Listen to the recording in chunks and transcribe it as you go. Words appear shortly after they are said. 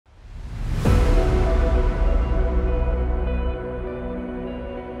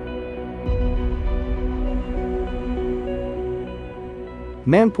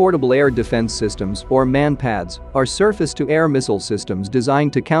Man-portable air defense systems, or MANPADS, are surface-to-air missile systems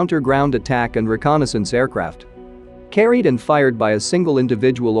designed to counter ground attack and reconnaissance aircraft. Carried and fired by a single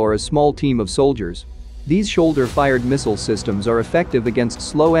individual or a small team of soldiers, these shoulder-fired missile systems are effective against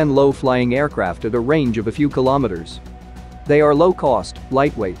slow and low-flying aircraft at a range of a few kilometers. They are low-cost,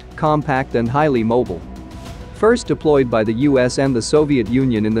 lightweight, compact and highly mobile. First deployed by the US and the Soviet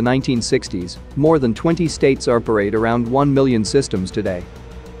Union in the 1960s, more than 20 states operate around 1 million systems today.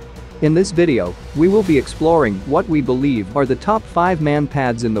 In this video, we will be exploring what we believe are the top 5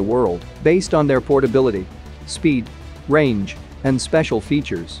 MANPADS in the world based on their portability, speed, range, and special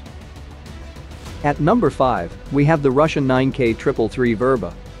features. At number 5, we have the Russian 9K333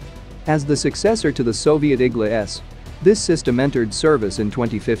 Verba. As the successor to the Soviet Igla-S, this system entered service in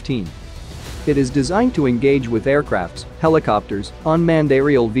 2015. It is designed to engage with aircrafts, helicopters, unmanned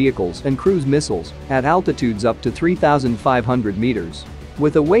aerial vehicles and cruise missiles at altitudes up to 3,500 meters.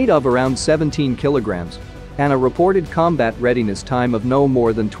 With a weight of around 17 kilograms and a reported combat readiness time of no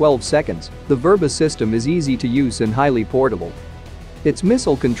more than 12 seconds, the Verba system is easy to use and highly portable. Its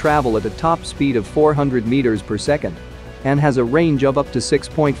missile can travel at a top speed of 400 meters per second and has a range of up to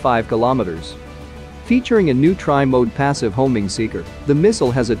 6.5 kilometers. Featuring a new tri-mode passive homing seeker, the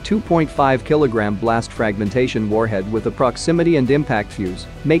missile has a 2.5 kilogram blast fragmentation warhead with a proximity and impact fuse,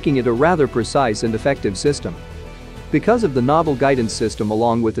 making it a rather precise and effective system. Because of the novel guidance system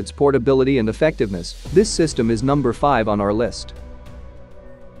along with its portability and effectiveness, this system is number 5 on our list.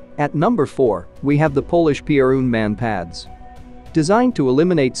 At number 4, we have the Polish Piorun MANPADS. Designed to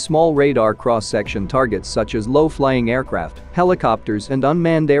eliminate small radar cross-section targets such as low-flying aircraft, helicopters and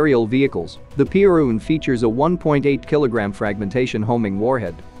unmanned aerial vehicles, the Piorun features a 1.8 kilogram fragmentation homing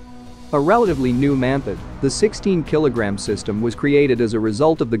warhead. A relatively new MANPAD, the 16 kilogram system was created as a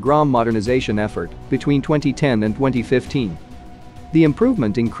result of the GROM modernization effort between 2010 and 2015. The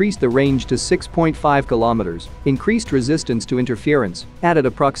improvement increased the range to 6.5 kilometers, increased resistance to interference, added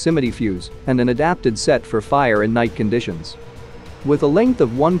a proximity fuse, and an adapted set for fire and night conditions. With a length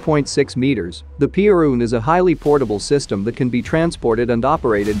of 1.6 meters, the Piorun is a highly portable system that can be transported and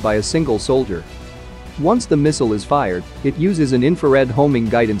operated by a single soldier. Once the missile is fired, it uses an infrared homing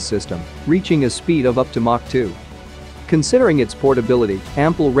guidance system, reaching a speed of up to Mach 2. Considering its portability,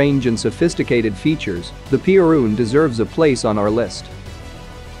 ample range and sophisticated features, the Piorun deserves a place on our list.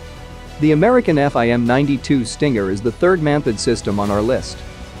 The American FIM-92 Stinger is the third MANPAD system on our list.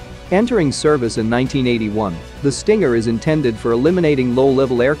 Entering service in 1981, the Stinger is intended for eliminating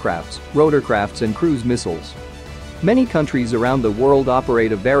low-level aircrafts, rotorcrafts and cruise missiles. Many countries around the world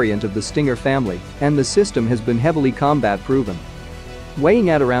operate a variant of the Stinger family, and the system has been heavily combat-proven. Weighing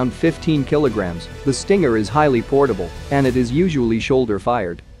at around 15 kilograms, the Stinger is highly portable, and it is usually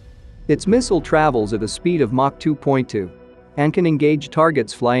shoulder-fired. Its missile travels at a speed of Mach 2.2 and can engage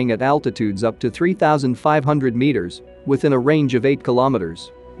targets flying at altitudes up to 3,500 meters within a range of 8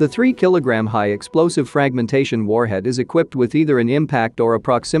 kilometers. The 3 kilogram high explosive fragmentation warhead is equipped with either an impact or a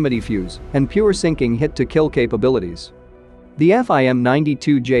proximity fuse and pure sinking hit-to-kill capabilities. The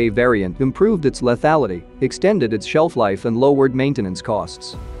FIM-92J variant improved its lethality, extended its shelf life and lowered maintenance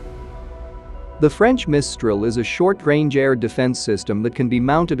costs. The French Mistral is a short-range air defense system that can be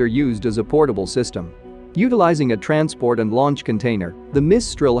mounted or used as a portable system. Utilizing a transport and launch container, the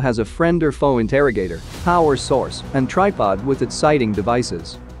Mistral has a friend or foe interrogator, power source, and tripod with its sighting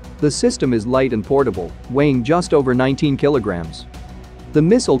devices. The system is light and portable, weighing just over 19 kilograms. The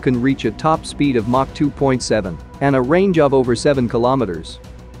missile can reach a top speed of Mach 2.7 and a range of over 7 kilometers.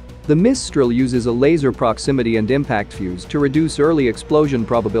 The Mistral uses a laser proximity and impact fuse to reduce early explosion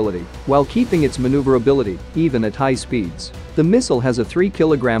probability while keeping its maneuverability, even at high speeds. The missile has a 3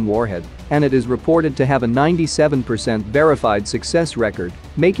 kilogram warhead, and it is reported to have a 97% verified success record,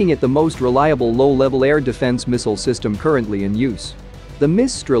 making it the most reliable low-level air defense missile system currently in use. The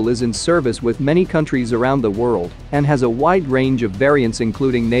Mistral is in service with many countries around the world and has a wide range of variants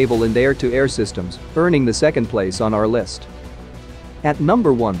including naval and air-to-air systems, earning the second place on our list. At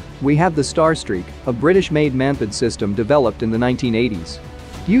number 1, we have the Starstreak, a British-made MANPAD system developed in the 1980s.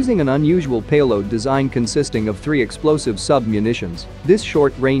 Using an unusual payload design consisting of 3 explosive sub-munitions, this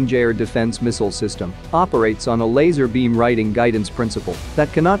short-range air defense missile system operates on a laser beam righting guidance principle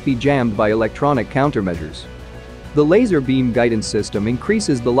that cannot be jammed by electronic countermeasures. The laser beam guidance system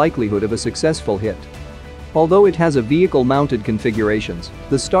increases the likelihood of a successful hit. Although it has a vehicle-mounted configurations,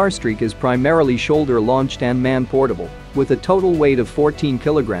 the Starstreak is primarily shoulder-launched and man-portable, with a total weight of 14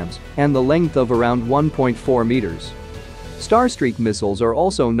 kilograms and the length of around 1.4 meters. Starstreak missiles are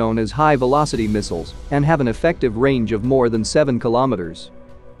also known as high-velocity missiles and have an effective range of more than 7 kilometers.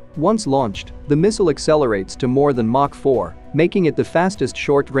 Once launched, the missile accelerates to more than Mach 4, making it the fastest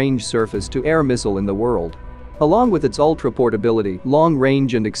short-range surface-to-air missile in the world. Along with its ultra-portability, long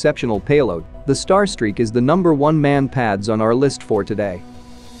range and exceptional payload, the Starstreak is the #1 MANPADS on our list for today.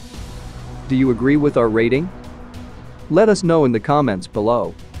 Do you agree with our rating? Let us know in the comments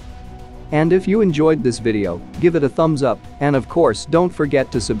below. And if you enjoyed this video, give it a thumbs up, and of course don't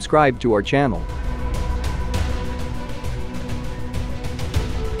forget to subscribe to our channel.